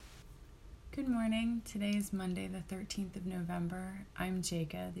Good morning. Today is Monday, the 13th of November. I'm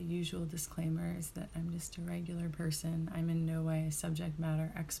Jacob. The usual disclaimer is that I'm just a regular person. I'm in no way a subject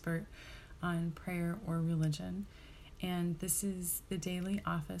matter expert on prayer or religion. And this is the daily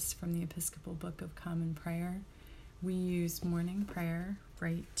office from the Episcopal Book of Common Prayer. We use morning prayer,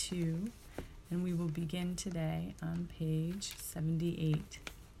 Rite 2, and we will begin today on page 78.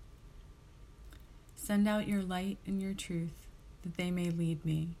 Send out your light and your truth, that they may lead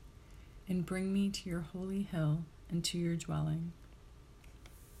me, and bring me to your holy hill and to your dwelling.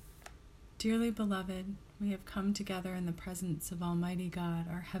 Dearly beloved, we have come together in the presence of Almighty God,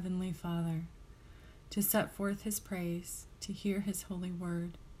 our Heavenly Father, to set forth His praise, to hear His holy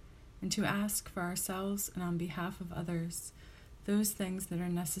word, and to ask for ourselves and on behalf of others those things that are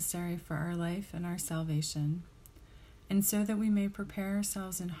necessary for our life and our salvation. And so that we may prepare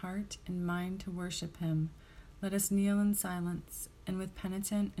ourselves in heart and mind to worship Him, let us kneel in silence and with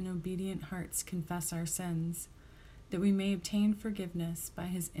penitent and obedient hearts confess our sins, that we may obtain forgiveness by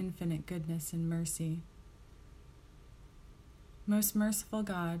His infinite goodness and mercy. Most merciful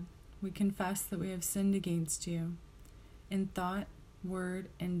God, we confess that we have sinned against You in thought, word,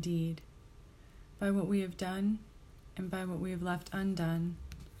 and deed, by what we have done and by what we have left undone.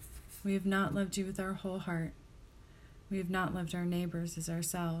 We have not loved You with our whole heart. We have not loved our neighbors as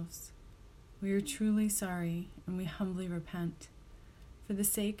ourselves. We are truly sorry, and we humbly repent. For the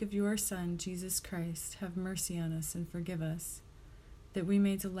sake of Your Son, Jesus Christ, have mercy on us and forgive us, that we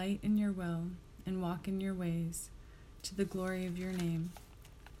may delight in Your will and walk in Your ways, to the glory of Your name.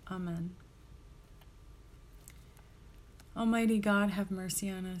 Amen. Almighty God, have mercy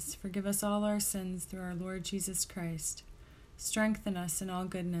on us. Forgive us all our sins through our Lord Jesus Christ. Strengthen us in all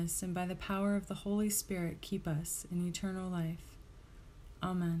goodness, and by the power of the Holy Spirit keep us in eternal life.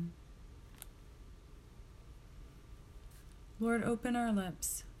 Amen. Lord, open our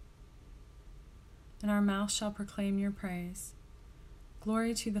lips, and our mouth shall proclaim Your praise.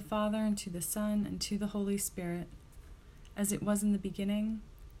 Glory to the Father, and to the Son, and to the Holy Spirit, as it was in the beginning,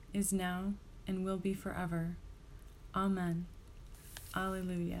 is now, and will be forever. Amen.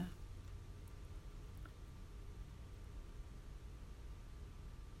 Alleluia.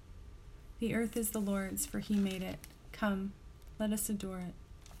 The earth is the Lord's, for He made it. Come, let us adore it.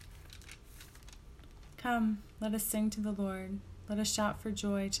 Come, let us sing to the Lord. Let us shout for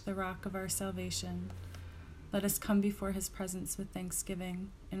joy to the rock of our salvation. Let us come before His presence with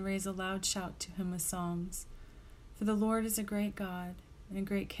thanksgiving, and raise a loud shout to Him with psalms. For the Lord is a great God, and a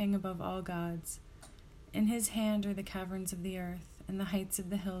great King above all gods. In His hand are the caverns of the earth, and the heights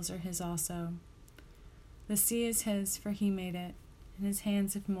of the hills are His also. The sea is His, for He made it, and His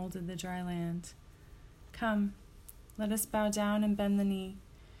hands have molded the dry land. Come, let us bow down and bend the knee,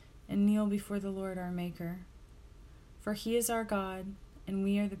 and kneel before the Lord our Maker. For He is our God, and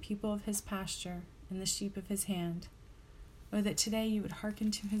we are the people of His pasture, and the sheep of His hand. Oh, that today You would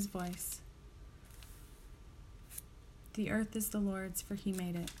hearken to His voice. The earth is the Lord's, for He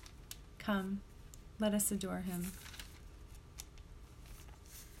made it. Come, let us adore Him.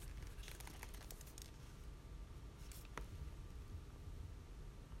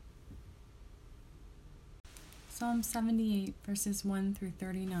 Psalm 78, verses 1 through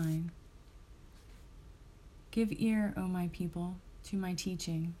 39. Give ear, O my people, to my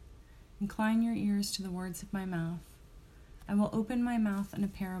teaching. Incline your ears to the words of my mouth. I will open my mouth in a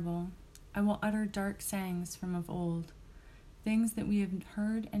parable. I will utter dark sayings from of old, things that we have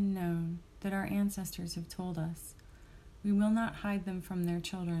heard and known, that our ancestors have told us. We will not hide them from their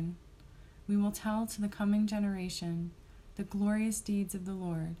children. We will tell to the coming generation the glorious deeds of the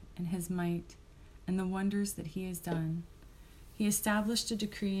Lord and His might, and the wonders that He has done. He established a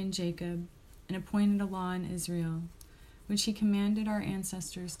decree in Jacob and appointed a law in Israel, which He commanded our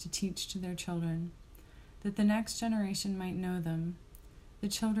ancestors to teach to their children, that the next generation might know them, the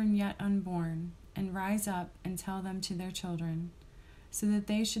children yet unborn, and rise up and tell them to their children, so that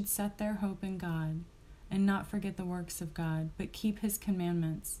they should set their hope in God, and not forget the works of God, but keep His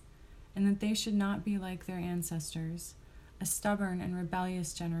commandments, and that they should not be like their ancestors, a stubborn and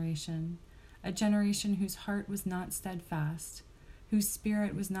rebellious generation, a generation whose heart was not steadfast, whose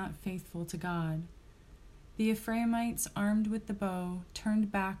spirit was not faithful to God. The Ephraimites, armed with the bow,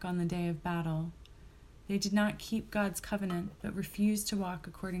 turned back on the day of battle. They did not keep God's covenant, but refused to walk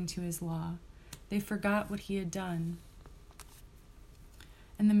according to His law. They forgot what He had done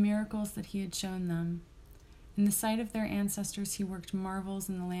and the miracles that He had shown them. In the sight of their ancestors He worked marvels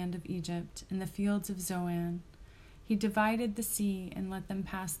in the land of Egypt, in the fields of Zoan. He divided the sea and let them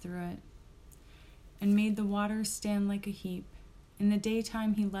pass through it, and made the waters stand like a heap. In the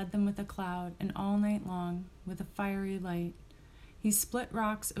daytime He led them with a cloud, and all night long with a fiery light. He split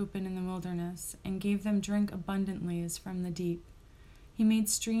rocks open in the wilderness and gave them drink abundantly as from the deep. He made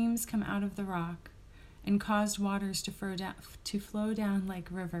streams come out of the rock and caused waters to flow down like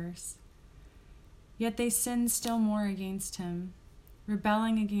rivers. Yet they sinned still more against him,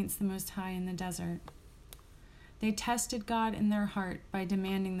 rebelling against the Most High in the desert. They tested God in their heart by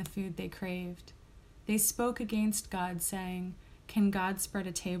demanding the food they craved. They spoke against God, saying, "Can God spread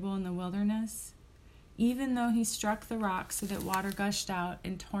a table in the wilderness? Even though he struck the rock so that water gushed out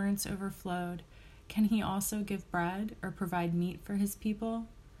and torrents overflowed, can he also give bread or provide meat for his people?"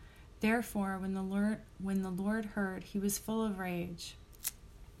 Therefore, when the Lord heard, he was full of rage.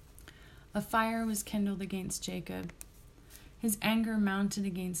 A fire was kindled against Jacob. His anger mounted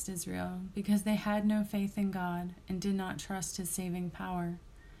against Israel, because they had no faith in God and did not trust his saving power.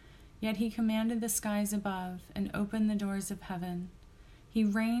 Yet he commanded the skies above and opened the doors of heaven. He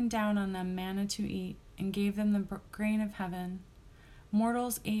rained down on them manna to eat and gave them the grain of heaven.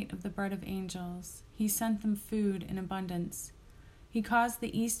 Mortals ate of the bread of angels. He sent them food in abundance. He caused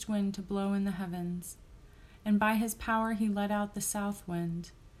the east wind to blow in the heavens, and by his power he let out the south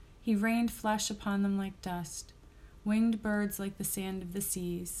wind. He rained flesh upon them like dust, winged birds like the sand of the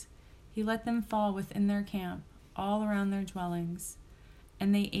seas. He let them fall within their camp, all around their dwellings.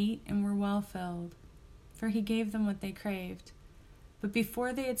 And they ate and were well filled, for he gave them what they craved. But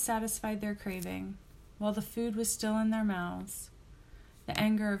before they had satisfied their craving, while the food was still in their mouths, the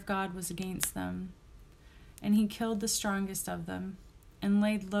anger of God was against them, and he killed the strongest of them, and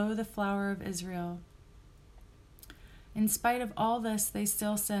laid low the flower of Israel. In spite of all this, they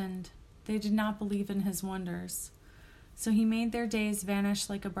still sinned. They did not believe in his wonders. So he made their days vanish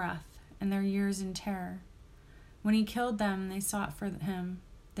like a breath, and their years in terror. When he killed them, they sought for him.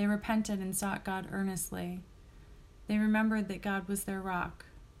 They repented and sought God earnestly. They remembered that God was their rock,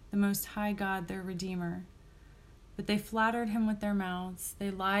 the Most High God, their Redeemer. But they flattered him with their mouths. They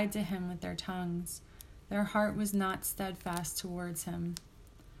lied to him with their tongues. Their heart was not steadfast towards him.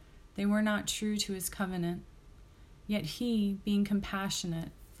 They were not true to his covenant. Yet he, being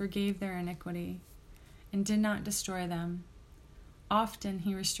compassionate, forgave their iniquity and did not destroy them. Often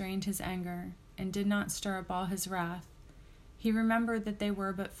he restrained his anger and did not stir up all his wrath. He remembered that they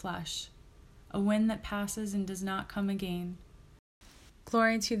were but flesh, a wind that passes and does not come again.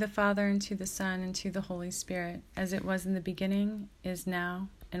 Glory to the Father, and to the Son, and to the Holy Spirit, as it was in the beginning, is now,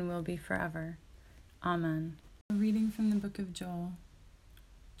 and will be forever. Amen. A reading from the book of Joel.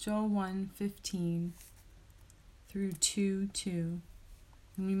 Joel 1:15 through 2:2.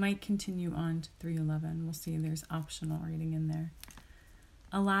 And we might continue on to 3:11. We'll see, there's optional reading in there.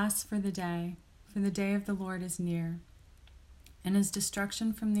 Alas for the day of the Lord is near, and as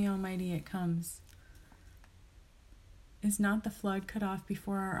destruction from the Almighty it comes. Is not the flood cut off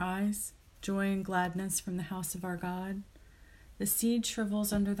before our eyes, joy and gladness from the house of our God? The seed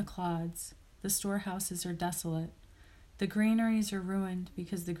shrivels under the clods, the storehouses are desolate, the granaries are ruined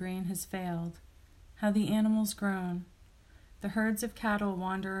because the grain has failed. How the animals groan! The herds of cattle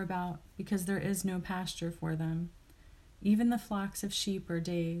wander about because there is no pasture for them. Even the flocks of sheep are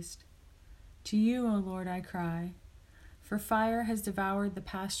dazed. To you, O Lord, I cry, for fire has devoured the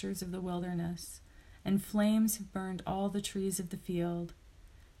pastures of the wilderness, and flames have burned all the trees of the field.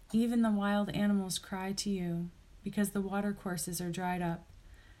 Even the wild animals cry to you, because the watercourses are dried up,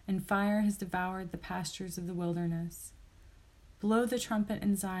 and fire has devoured the pastures of the wilderness. Blow the trumpet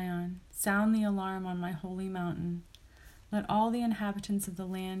in Zion, sound the alarm on my holy mountain. Let all the inhabitants of the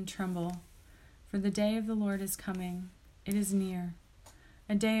land tremble, for the day of the Lord is coming. It is near,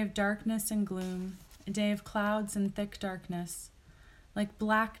 a day of darkness and gloom, a day of clouds and thick darkness. Like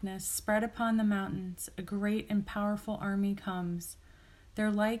blackness spread upon the mountains, a great and powerful army comes.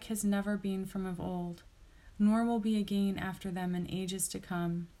 Their like has never been from of old, nor will be again after them in ages to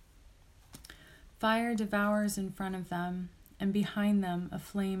come. Fire devours in front of them, and behind them a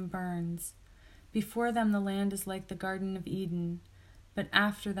flame burns. Before them the land is like the Garden of Eden, but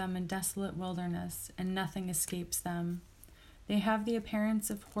after them a desolate wilderness, and nothing escapes them. They have the appearance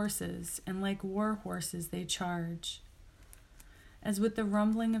of horses, and like war horses they charge. As with the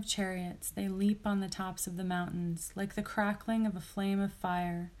rumbling of chariots, they leap on the tops of the mountains, like the crackling of a flame of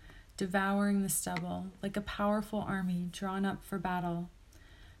fire, devouring the stubble, like a powerful army drawn up for battle.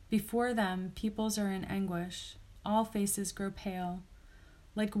 Before them, peoples are in anguish. All faces grow pale.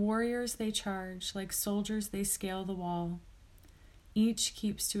 Like warriors they charge, like soldiers they scale the wall. Each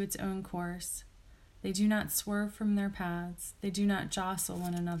keeps to its own course. They do not swerve from their paths. They do not jostle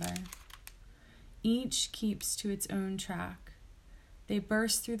one another. Each keeps to its own track. They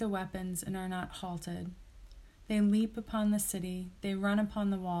burst through the weapons and are not halted. They leap upon the city. They run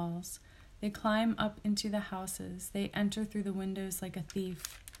upon the walls. They climb up into the houses. They enter through the windows like a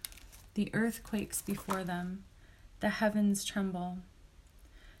thief. The earth quakes before them. The heavens tremble.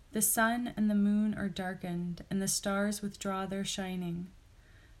 The sun and the moon are darkened, and the stars withdraw their shining.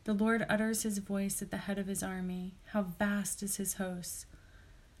 The Lord utters his voice at the head of his army. How vast is his host!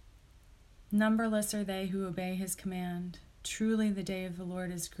 Numberless are they who obey his command. Truly the day of the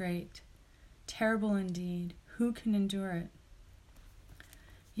Lord is great. Terrible indeed. Who can endure it?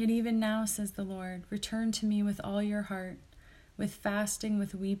 Yet even now, says the Lord, return to me with all your heart, with fasting,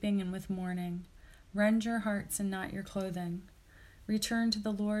 with weeping, and with mourning. Rend your hearts and not your clothing. Return to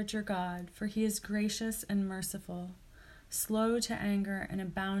the Lord your God, for he is gracious and merciful, slow to anger and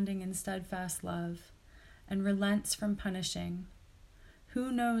abounding in steadfast love, and relents from punishing.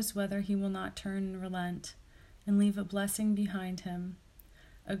 Who knows whether he will not turn and relent, and leave a blessing behind him,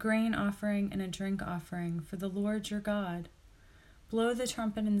 a grain offering and a drink offering for the Lord your God? Blow the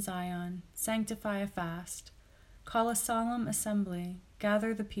trumpet in Zion, sanctify a fast, call a solemn assembly,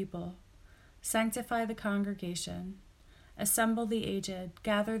 gather the people, sanctify the congregation, assemble the aged,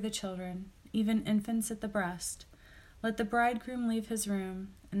 gather the children, even infants at the breast. Let the bridegroom leave his room,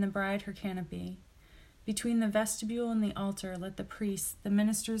 and the bride her canopy. Between the vestibule and the altar, let the priests, the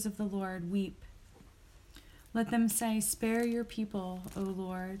ministers of the Lord, weep. Let them say, spare your people, O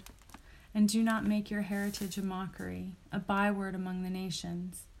Lord, and do not make your heritage a mockery, a byword among the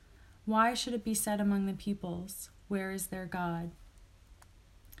nations. Why should it be said among the peoples, where is their God?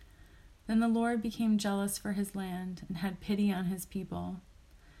 Then the Lord became jealous for his land and had pity on his people.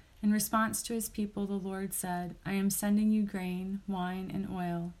 In response to his people, the Lord said, I am sending you grain, wine, and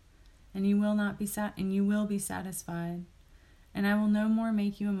oil, and you will be satisfied. And I will no more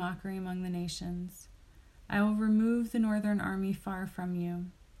make you a mockery among the nations. I will remove the northern army far from you,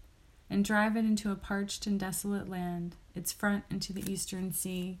 and drive it into a parched and desolate land, its front into the eastern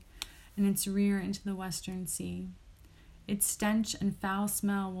sea, and its rear into the western sea. Its stench and foul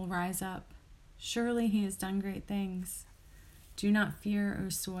smell will rise up. Surely he has done great things. Do not fear, O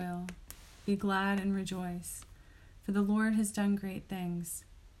soil. Be glad and rejoice, for the Lord has done great things.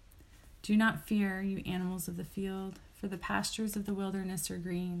 Do not fear, you animals of the field, for the pastures of the wilderness are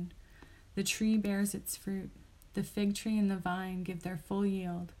green. The tree bears its fruit. The fig tree and the vine give their full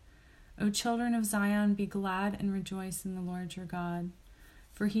yield. O children of Zion, be glad and rejoice in the Lord your God,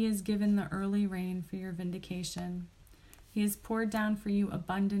 for he has given the early rain for your vindication. He has poured down for you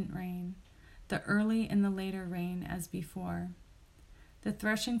abundant rain, the early and the later rain as before. The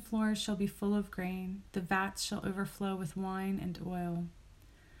threshing floors shall be full of grain, the vats shall overflow with wine and oil.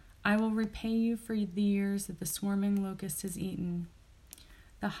 I will repay you for the years that the swarming locust has eaten,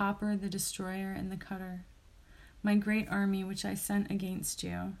 the hopper, the destroyer, and the cutter, my great army which I sent against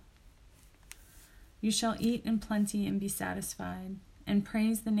you. You shall eat in plenty and be satisfied, and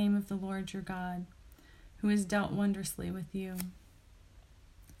praise the name of the Lord your God, who has dealt wondrously with you.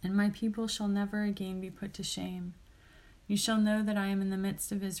 And my people shall never again be put to shame. You shall know that I am in the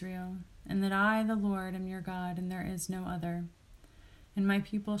midst of Israel, and that I, the Lord, am your God, and there is no other. And my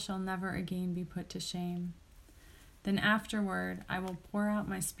people shall never again be put to shame. Then afterward I will pour out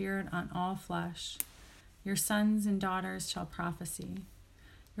my spirit on all flesh. Your sons and daughters shall prophesy.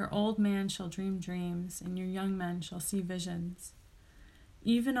 Your old man shall dream dreams, and your young men shall see visions.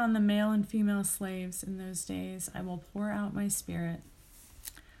 Even on the male and female slaves in those days I will pour out my spirit.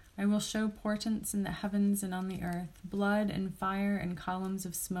 I will show portents in the heavens and on the earth, blood and fire and columns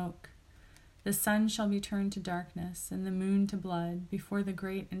of smoke. The sun shall be turned to darkness, and the moon to blood, before the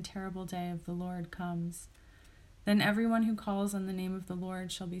great and terrible day of the Lord comes. Then everyone who calls on the name of the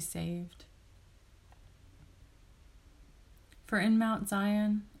Lord shall be saved. For in Mount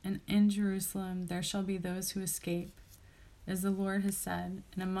Zion and in Jerusalem there shall be those who escape, as the Lord has said,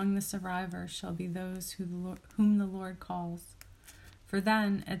 and among the survivors shall be those whom the Lord calls. For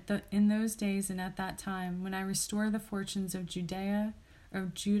then, in those days and at that time, when I restore the fortunes of Judah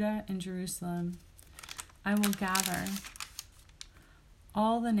and Jerusalem, I will gather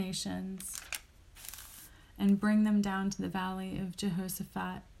all the nations and bring them down to the valley of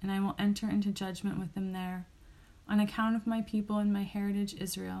Jehoshaphat, and I will enter into judgment with them there, on account of my people and my heritage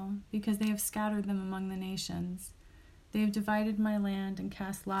Israel, because they have scattered them among the nations. They have divided my land and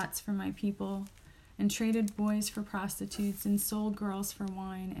cast lots for my people, and traded boys for prostitutes, and sold girls for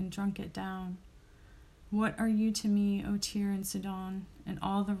wine, and drunk it down. What are you to me, O Tyre and Sidon, and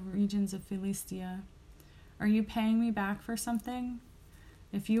all the regions of Philistia? Are you paying me back for something?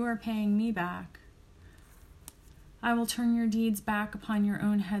 If you are paying me back, I will turn your deeds back upon your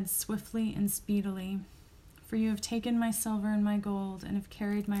own heads swiftly and speedily. For you have taken my silver and my gold, and have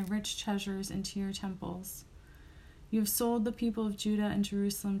carried my rich treasures into your temples. You have sold the people of Judah and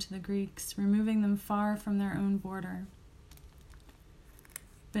Jerusalem to the Greeks, removing them far from their own border.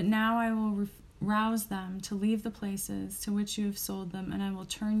 But now I will rouse them to leave the places to which you have sold them, and I will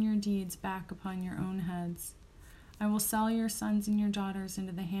turn your deeds back upon your own heads. I will sell your sons and your daughters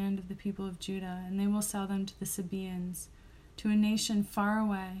into the hand of the people of Judah, and they will sell them to the Sabaeans, to a nation far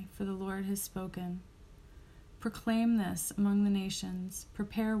away, for the Lord has spoken. Proclaim this among the nations,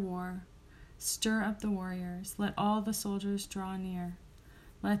 prepare war, stir up the warriors, let all the soldiers draw near,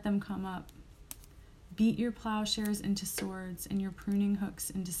 let them come up. Beat your plowshares into swords and your pruning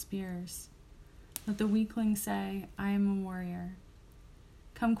hooks into spears. Let the weakling say, I am a warrior.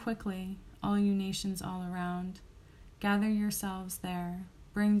 Come quickly, all you nations all around. Gather yourselves there.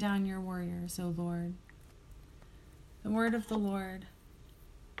 Bring down your warriors, O Lord. The word of the Lord.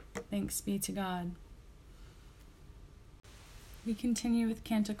 Thanks be to God. We continue with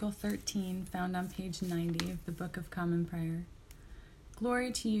Canticle 13, found on page 90 of the Book of Common Prayer.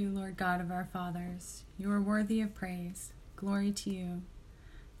 Glory to you, Lord God of our fathers. You are worthy of praise. Glory to you.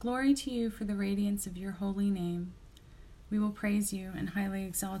 Glory to you for the radiance of your holy name. We will praise you and highly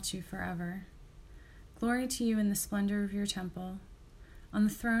exalt you forever. Glory to you in the splendor of your temple. On the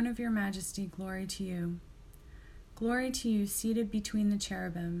throne of your majesty, glory to you. Glory to you seated between the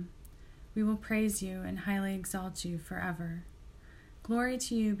cherubim. We will praise you and highly exalt you forever. Glory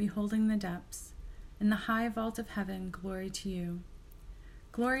to you beholding the depths. In the high vault of heaven, glory to you.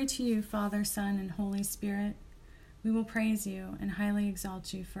 Glory to you, Father, Son, and Holy Spirit. We will praise you and highly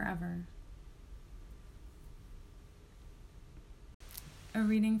exalt you forever. A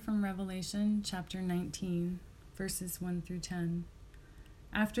reading from Revelation chapter 19, verses 1 through 10.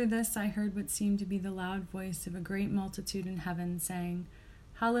 After this I heard what seemed to be the loud voice of a great multitude in heaven, saying,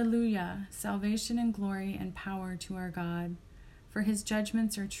 Hallelujah! Salvation and glory and power to our God, for his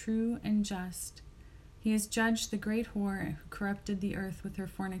judgments are true and just. He has judged the great whore who corrupted the earth with her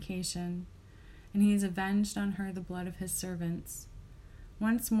fornication, and he has avenged on her the blood of his servants.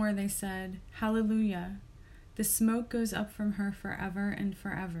 Once more they said, Hallelujah! The smoke goes up from her forever and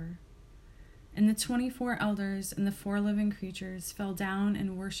forever. And the 24 elders and the 4 living creatures fell down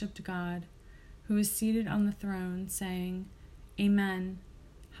and worshipped God, who is seated on the throne, saying, Amen,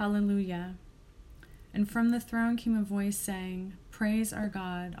 Hallelujah. And from the throne came a voice saying, Praise our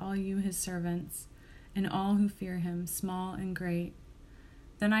God, all you his servants, and all who fear him, small and great.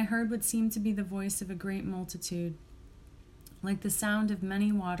 Then I heard what seemed to be the voice of a great multitude, like the sound of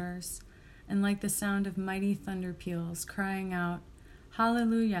many waters, and like the sound of mighty thunder peals, crying out,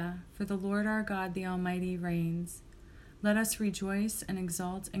 Hallelujah, for the Lord our God the Almighty reigns. Let us rejoice and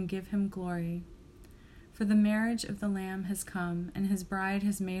exult and give him glory. For the marriage of the Lamb has come, and his bride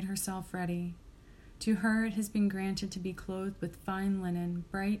has made herself ready. To her it has been granted to be clothed with fine linen,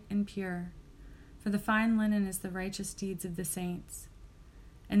 bright and pure. For the fine linen is the righteous deeds of the saints.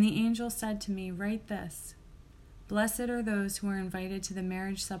 And the angel said to me, Write this, Blessed are those who are invited to the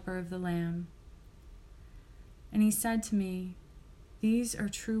marriage supper of the Lamb. And he said to me, These are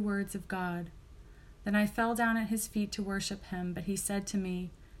true words of God. Then I fell down at his feet to worship him, but he said to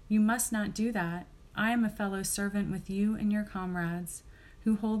me, You must not do that. I am a fellow servant with you and your comrades,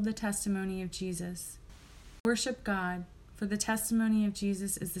 who hold the testimony of Jesus. Worship God, for the testimony of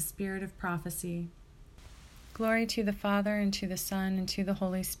Jesus is the spirit of prophecy. Glory to the Father, and to the Son, and to the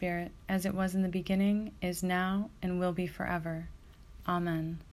Holy Spirit, as it was in the beginning, is now, and will be forever.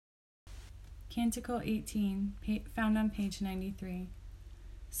 Amen. Canticle 18, found on page 93.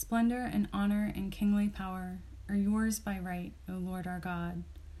 Splendor and honor and kingly power are yours by right, O Lord our God.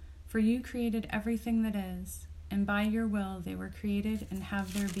 For you created everything that is, and by your will they were created and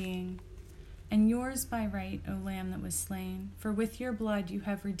have their being. And yours by right, O Lamb that was slain, for with your blood you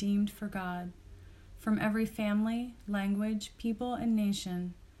have redeemed for God, from every family, language, people, and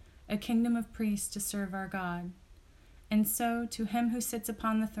nation, a kingdom of priests to serve our God. And so, to him who sits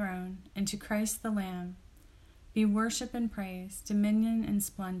upon the throne, and to Christ the Lamb, be worship and praise, dominion and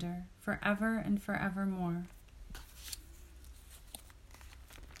splendor, forever and forevermore.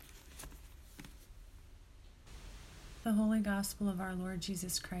 The Holy Gospel of our Lord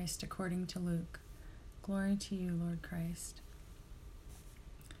Jesus Christ according to Luke. Glory to you, Lord Christ.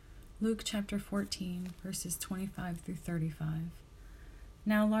 Luke chapter 14, verses 25 through 35.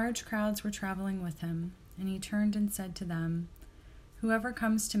 Now large crowds were traveling with him, and he turned and said to them, Whoever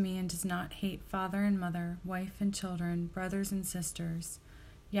comes to me and does not hate father and mother, wife and children, brothers and sisters,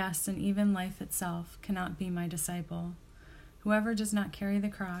 yes, and even life itself, cannot be my disciple. Whoever does not carry the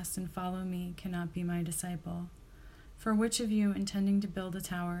cross and follow me cannot be my disciple. For which of you, intending to build a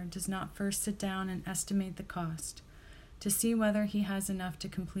tower, does not first sit down and estimate the cost, to see whether he has enough to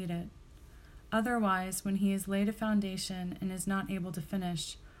complete it? Otherwise, when he has laid a foundation and is not able to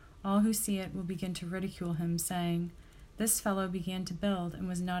finish, all who see it will begin to ridicule him, saying, 'This fellow began to build and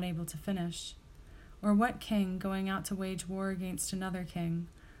was not able to finish.' Or what king, going out to wage war against another king,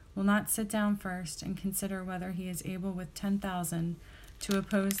 will not sit down first and consider whether he is able with 10,000 to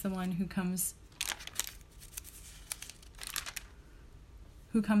oppose the one who comes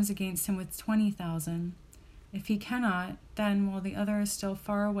against him with 20,000? If he cannot, then, while the other is still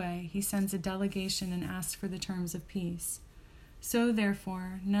far away, he sends a delegation and asks for the terms of peace. So,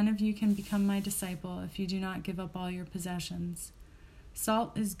 therefore, none of you can become my disciple if you do not give up all your possessions.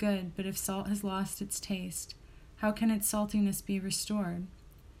 Salt is good, but if salt has lost its taste, how can its saltiness be restored?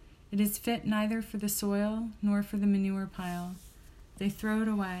 It is fit neither for the soil nor for the manure pile. They throw it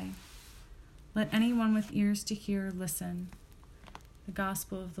away. Let anyone with ears to hear listen. The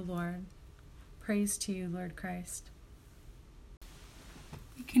Gospel of the Lord. Praise to you, Lord Christ.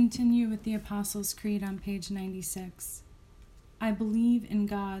 We continue with the Apostles' Creed on page 96. I believe in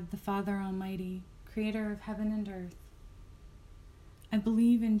God, the Father Almighty, creator of heaven and earth. I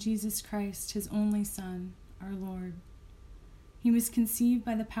believe in Jesus Christ, his only Son, our Lord. He was conceived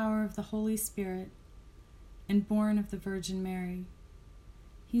by the power of the Holy Spirit and born of the Virgin Mary.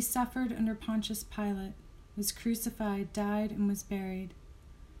 He suffered under Pontius Pilate, was crucified, died, and was buried.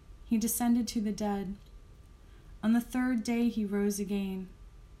 He descended to the dead. On the third day he rose again.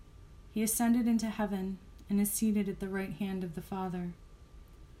 He ascended into heaven and is seated at the right hand of the Father.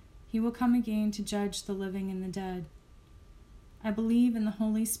 He will come again to judge the living and the dead. I believe in the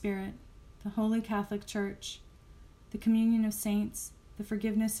Holy Spirit, the Holy Catholic Church, the communion of saints, the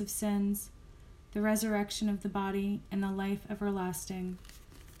forgiveness of sins, the resurrection of the body, and the life everlasting.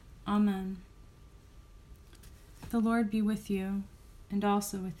 Amen. The Lord be with you, and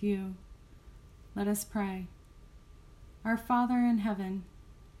also with you. Let us pray. Our Father in heaven,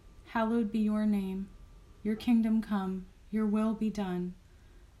 hallowed be your name. Your kingdom come, your will be done,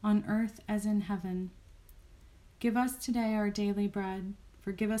 on earth as in heaven. Give us today our daily bread.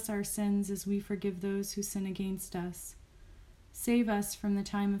 Forgive us our sins as we forgive those who sin against us. Save us from the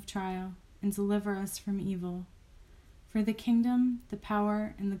time of trial, and deliver us from evil. For the kingdom, the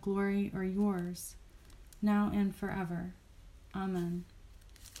power, and the glory are yours, now and forever. Amen.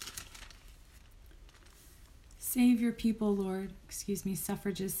 Save your people, Lord.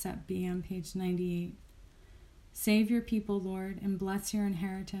 Suffrages set B on page 98. Save your people, Lord, and bless your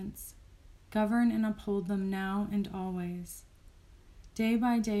inheritance. Govern and uphold them now and always. Day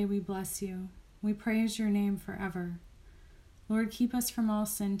by day we bless you. We praise your name forever. Lord, keep us from all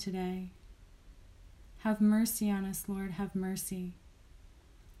sin today. Have mercy on us, Lord, have mercy.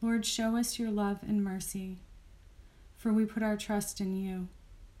 Lord, show us your love and mercy, for we put our trust in you.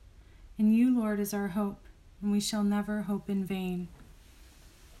 In you, Lord, is our hope, and we shall never hope in vain.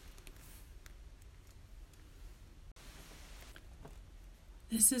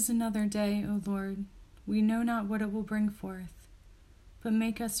 This is another day, O Lord. We know not what it will bring forth, but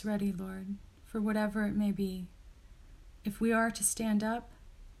make us ready, Lord, for whatever it may be. If we are to stand up,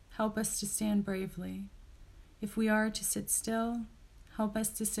 help us to stand bravely. If we are to sit still, help us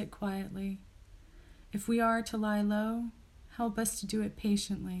to sit quietly. If we are to lie low, help us to do it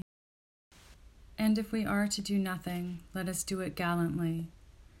patiently. And if we are to do nothing, let us do it gallantly.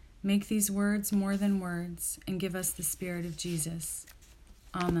 Make these words more than words, and give us the Spirit of Jesus.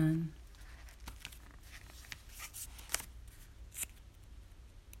 Amen.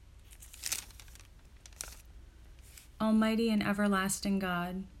 Almighty and everlasting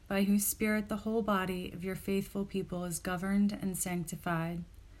God, by whose Spirit the whole body of your faithful people is governed and sanctified,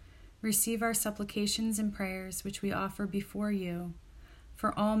 receive our supplications and prayers which we offer before you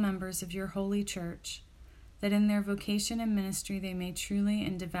for all members of your holy church, that in their vocation and ministry they may truly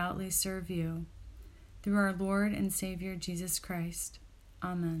and devoutly serve you, through our Lord and Savior Jesus Christ.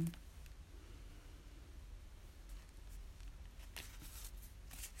 Amen.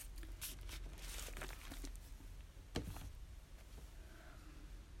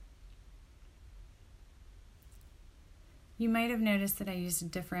 You might have noticed that I used a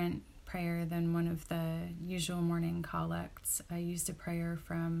different prayer than one of the usual morning collects. I used a prayer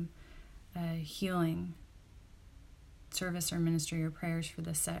from a healing service or ministry or prayers for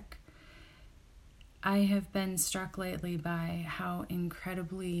the sick. I have been struck lately by how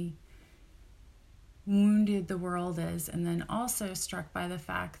incredibly wounded the world is, and then also struck by the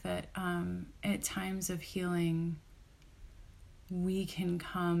fact that at times of healing, we can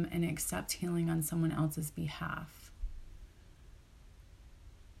come and accept healing on someone else's behalf.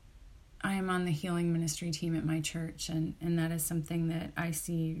 I am on the healing ministry team at my church, and that is something that I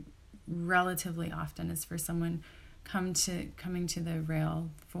see relatively often, is for someone coming to the rail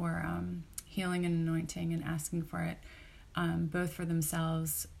for healing and anointing and asking for it, both for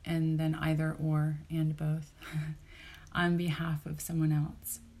themselves and then either or and both on behalf of someone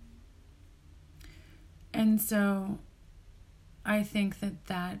else. And so I think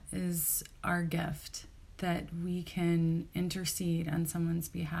that is our gift, that we can intercede on someone's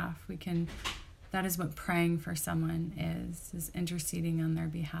behalf. That is what praying for someone is interceding on their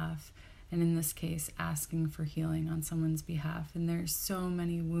behalf. And in this case, asking for healing on someone's behalf. And there's so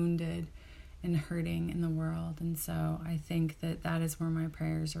many wounded and hurting in the world. And so I think that is where my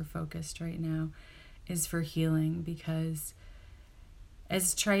prayers are focused right now, is for healing. Because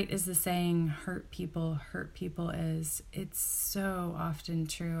as trite as the saying, hurt people is, it's so often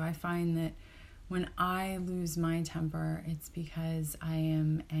true. I find that when I lose my temper, it's because I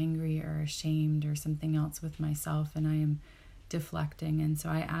am angry or ashamed or something else with myself, and I am deflecting. And so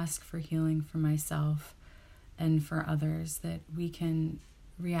I ask for healing for myself and for others, that we can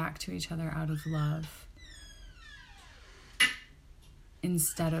react to each other out of love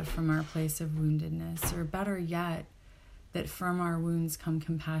instead of from our place of woundedness, or better yet, that from our wounds come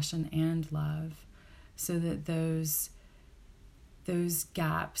compassion and love, so that those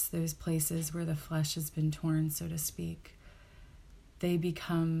gaps, those places where the flesh has been torn, so to speak, they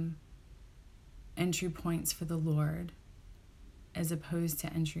become entry points for the Lord, as opposed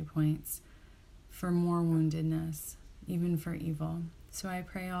to entry points for more woundedness, even for evil. So I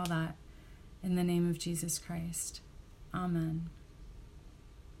pray all that in the name of Jesus Christ. Amen.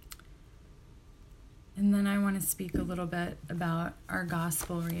 And then I want to speak a little bit about our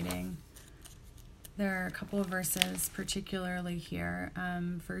gospel reading. There are a couple of verses, particularly here.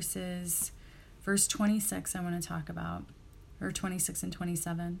 Verse 26 I want to talk about, or 26 and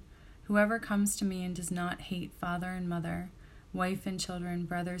 27. Whoever comes to me and does not hate father and mother, wife and children,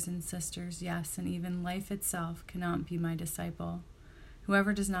 brothers and sisters, yes, and even life itself, cannot be my disciple.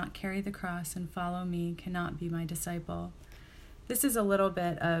 Whoever does not carry the cross and follow me cannot be my disciple. This is a little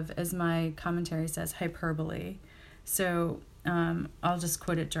bit of, as my commentary says, hyperbole. So I'll just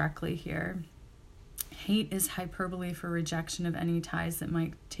quote it directly here. Hate is hyperbole for rejection of any ties that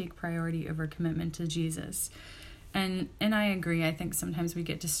might take priority over commitment to Jesus. And I agree. I think sometimes we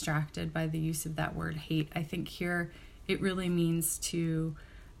get distracted by the use of that word hate. I think here it really means to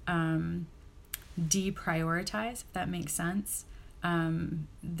deprioritize, if that makes sense,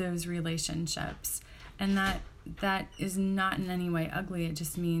 those relationships. And that is not in any way ugly. It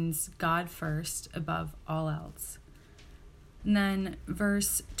just means God first above all else. And then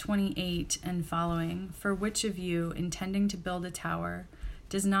verse 28 and following, for which of you, intending to build a tower,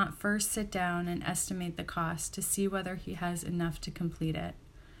 does not first sit down and estimate the cost to see whether he has enough to complete it?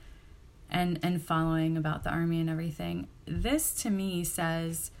 And following about the army and everything. This to me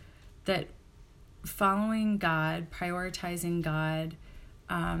says that following God, prioritizing God,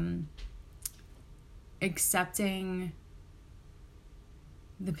 accepting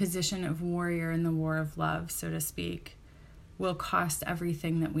the position of warrior in the war of love, so to speak, will cost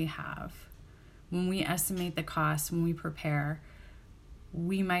everything that we have. When we estimate the cost, when we prepare,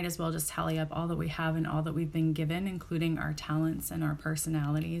 we might as well just tally up all that we have and all that we've been given, including our talents and our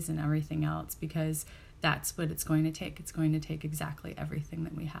personalities and everything else, because that's what it's going to take. It's going to take exactly everything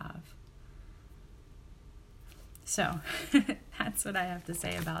that we have. So that's what I have to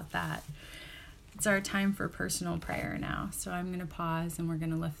say about that. It's our time for personal prayer now. So I'm going to pause and we're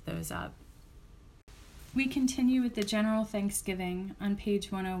going to lift those up. We continue with the general thanksgiving on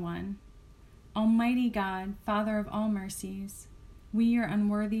page 101. Almighty God, Father of all mercies, we, your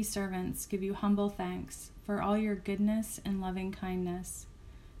unworthy servants, give you humble thanks for all your goodness and loving kindness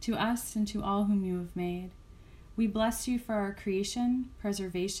to us and to all whom you have made. We bless you for our creation,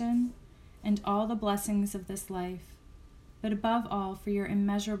 preservation, and all the blessings of this life, but above all for your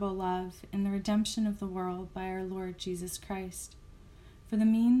immeasurable love in the redemption of the world by our Lord Jesus Christ, for the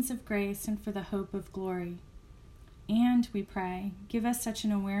means of grace and for the hope of glory. And, we pray, give us such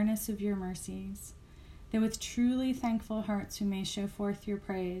an awareness of your mercies, that with truly thankful hearts we may show forth your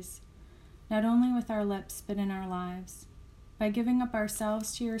praise, not only with our lips but in our lives, by giving up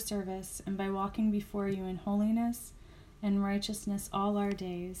ourselves to your service and by walking before you in holiness and righteousness all our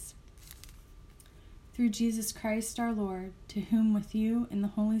days. Through Jesus Christ our Lord, to whom with you and the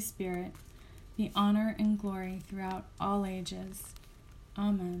Holy Spirit be honor and glory throughout all ages.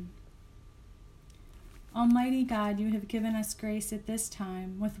 Amen. Almighty God, you have given us grace at this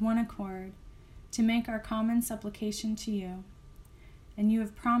time, with one accord, to make our common supplication to you. And you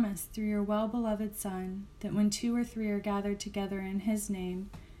have promised through your well-beloved Son that when 2 or 3 are gathered together in his name,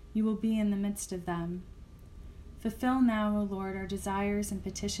 you will be in the midst of them. Fulfill now, O Lord, our desires and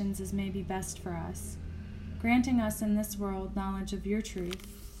petitions as may be best for us, granting us in this world knowledge of your truth,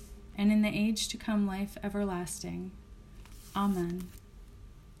 and in the age to come life everlasting. Amen.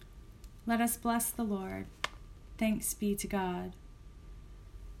 Let us bless the Lord. Thanks be to God.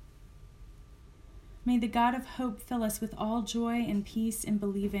 May the God of hope fill us with all joy and peace in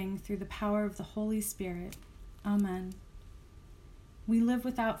believing through the power of the Holy Spirit. Amen. We live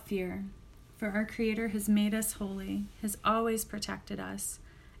without fear, for our Creator has made us holy, has always protected us,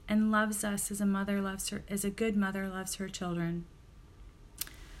 and loves us as a good mother loves her children.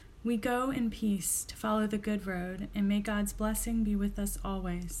 We go in peace to follow the good road, and may God's blessing be with us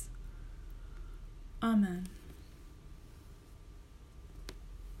always. Amen.